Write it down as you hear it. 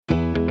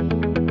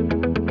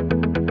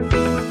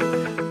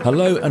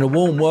Hello and a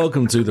warm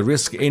welcome to the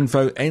Risk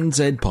Info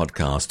NZ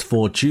podcast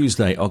for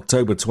Tuesday,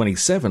 October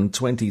 27,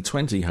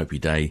 2020. Hope your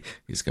day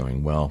is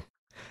going well.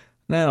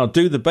 Now,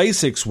 do the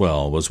basics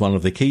well was one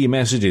of the key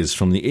messages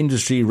from the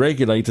industry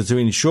regulator to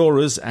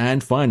insurers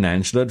and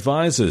financial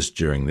advisors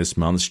during this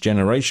month's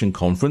Generation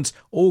Conference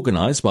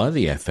organised by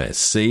the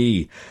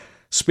FSC.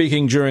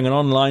 Speaking during an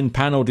online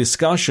panel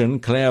discussion,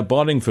 Claire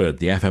Boddingford,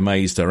 the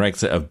FMA's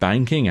Director of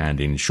Banking and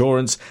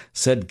Insurance,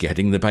 said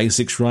getting the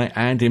basics right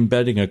and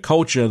embedding a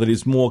culture that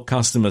is more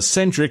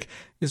customer-centric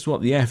is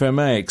what the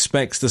FMA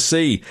expects to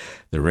see.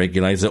 The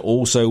regulator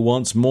also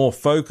wants more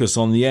focus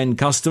on the end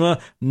customer,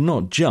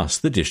 not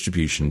just the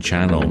distribution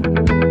channel.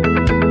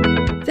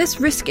 This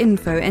Risk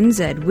Info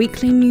NZ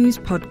weekly news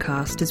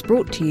podcast is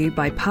brought to you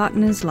by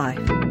Partners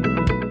Life.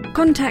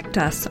 Contact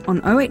us on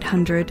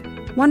 0800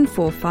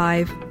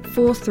 145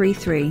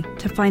 433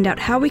 to find out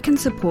how we can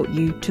support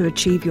you to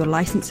achieve your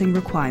licensing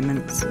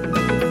requirements.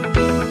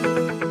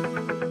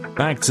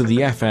 Back to the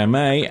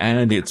FMA,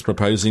 and it's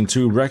proposing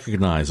to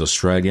recognise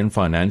Australian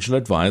financial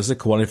advisor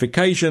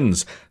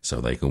qualifications so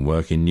they can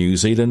work in New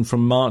Zealand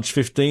from March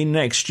 15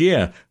 next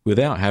year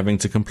without having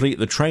to complete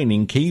the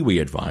training Kiwi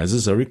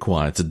advisors are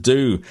required to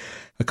do.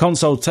 A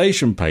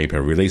consultation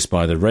paper released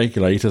by the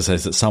regulator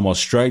says that some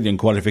Australian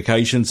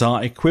qualifications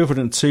are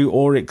equivalent to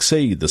or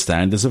exceed the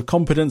standards of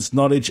competence,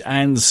 knowledge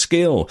and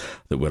skill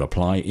that will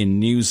apply in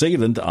New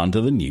Zealand under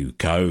the new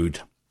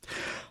code.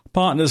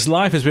 Partners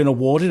Life has been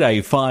awarded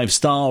a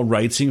 5-star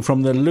rating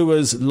from the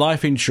Luas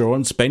Life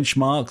Insurance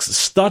Benchmarks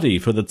study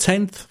for the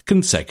 10th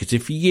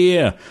consecutive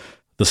year.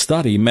 The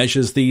study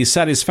measures the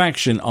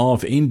satisfaction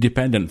of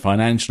independent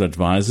financial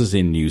advisors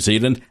in New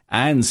Zealand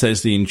and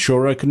says the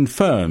insurer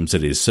confirms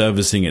it is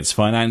servicing its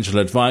financial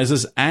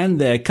advisors and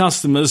their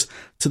customers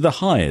to the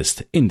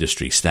highest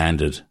industry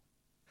standard.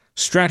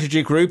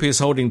 Strategy Group is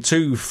holding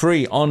 2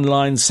 free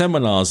online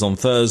seminars on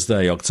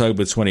Thursday,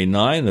 October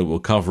 29 that will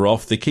cover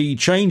off the key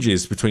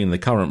changes between the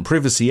current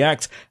Privacy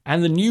Act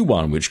and the new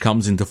one which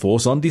comes into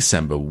force on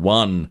December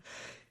 1.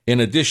 In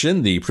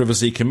addition, the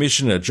Privacy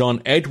Commissioner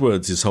John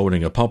Edwards is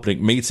holding a public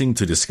meeting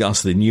to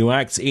discuss the new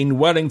Act in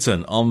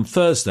Wellington on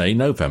Thursday,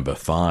 November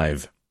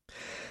 5.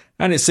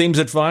 And it seems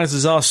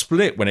advisors are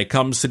split when it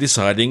comes to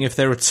deciding if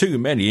there are too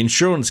many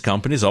insurance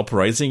companies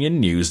operating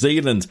in New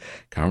Zealand.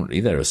 Currently,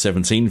 there are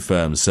 17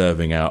 firms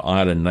serving our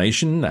island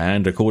nation,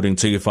 and according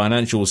to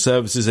Financial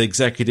Services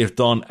Executive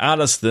Don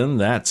Alliston,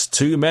 that's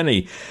too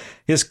many.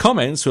 His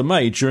comments were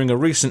made during a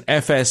recent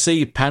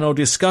FSC panel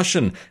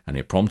discussion, and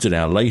it prompted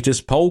our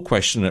latest poll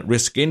question at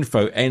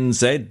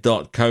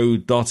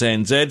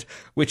riskinfonz.co.nz,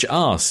 which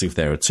asks if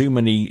there are too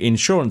many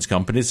insurance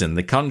companies in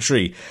the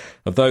country.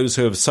 Of those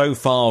who have so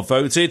far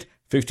voted,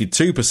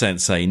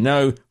 52% say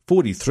no,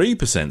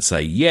 43%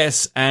 say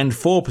yes, and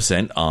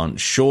 4%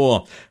 aren't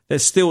sure.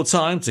 There's still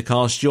time to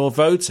cast your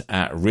vote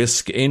at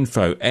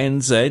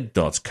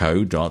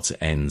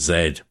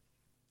riskinfonz.co.nz.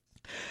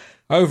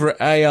 Over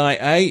at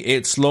AIA,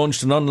 it's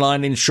launched an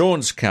online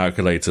insurance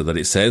calculator that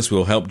it says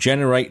will help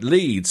generate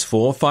leads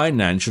for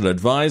financial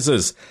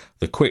advisors.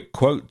 The Quick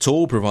Quote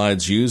tool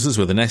provides users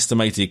with an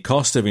estimated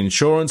cost of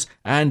insurance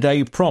and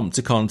a prompt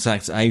to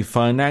contact a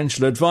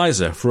financial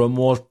advisor for a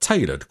more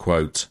tailored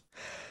quote.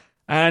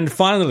 And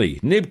finally,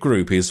 NIB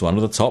Group is one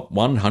of the top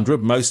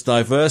 100 most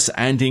diverse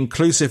and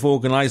inclusive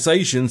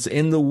organisations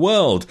in the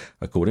world,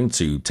 according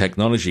to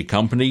technology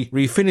company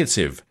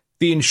Refinitiv.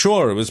 The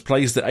insurer was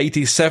placed at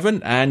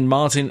 87, and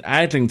Martin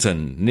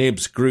Adlington,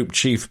 NIB's Group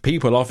Chief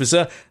People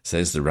Officer,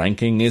 says the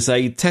ranking is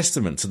a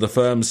testament to the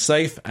firm's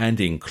safe and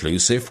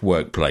inclusive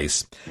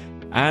workplace.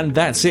 And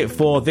that's it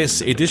for this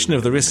edition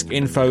of the Risk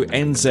Info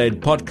NZ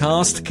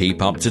podcast.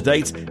 Keep up to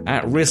date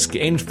at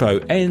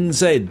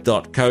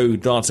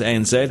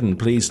riskinfonz.co.nz, and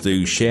please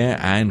do share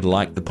and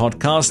like the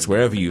podcast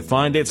wherever you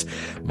find it.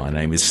 My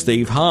name is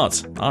Steve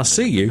Hart. I'll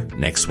see you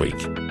next week.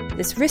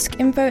 This Risk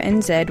Info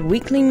NZ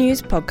weekly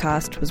news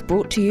podcast was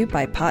brought to you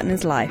by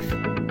Partners Life.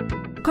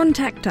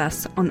 Contact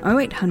us on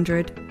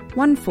 0800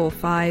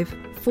 145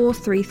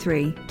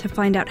 433 to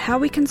find out how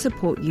we can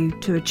support you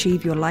to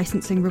achieve your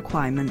licensing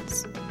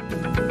requirements.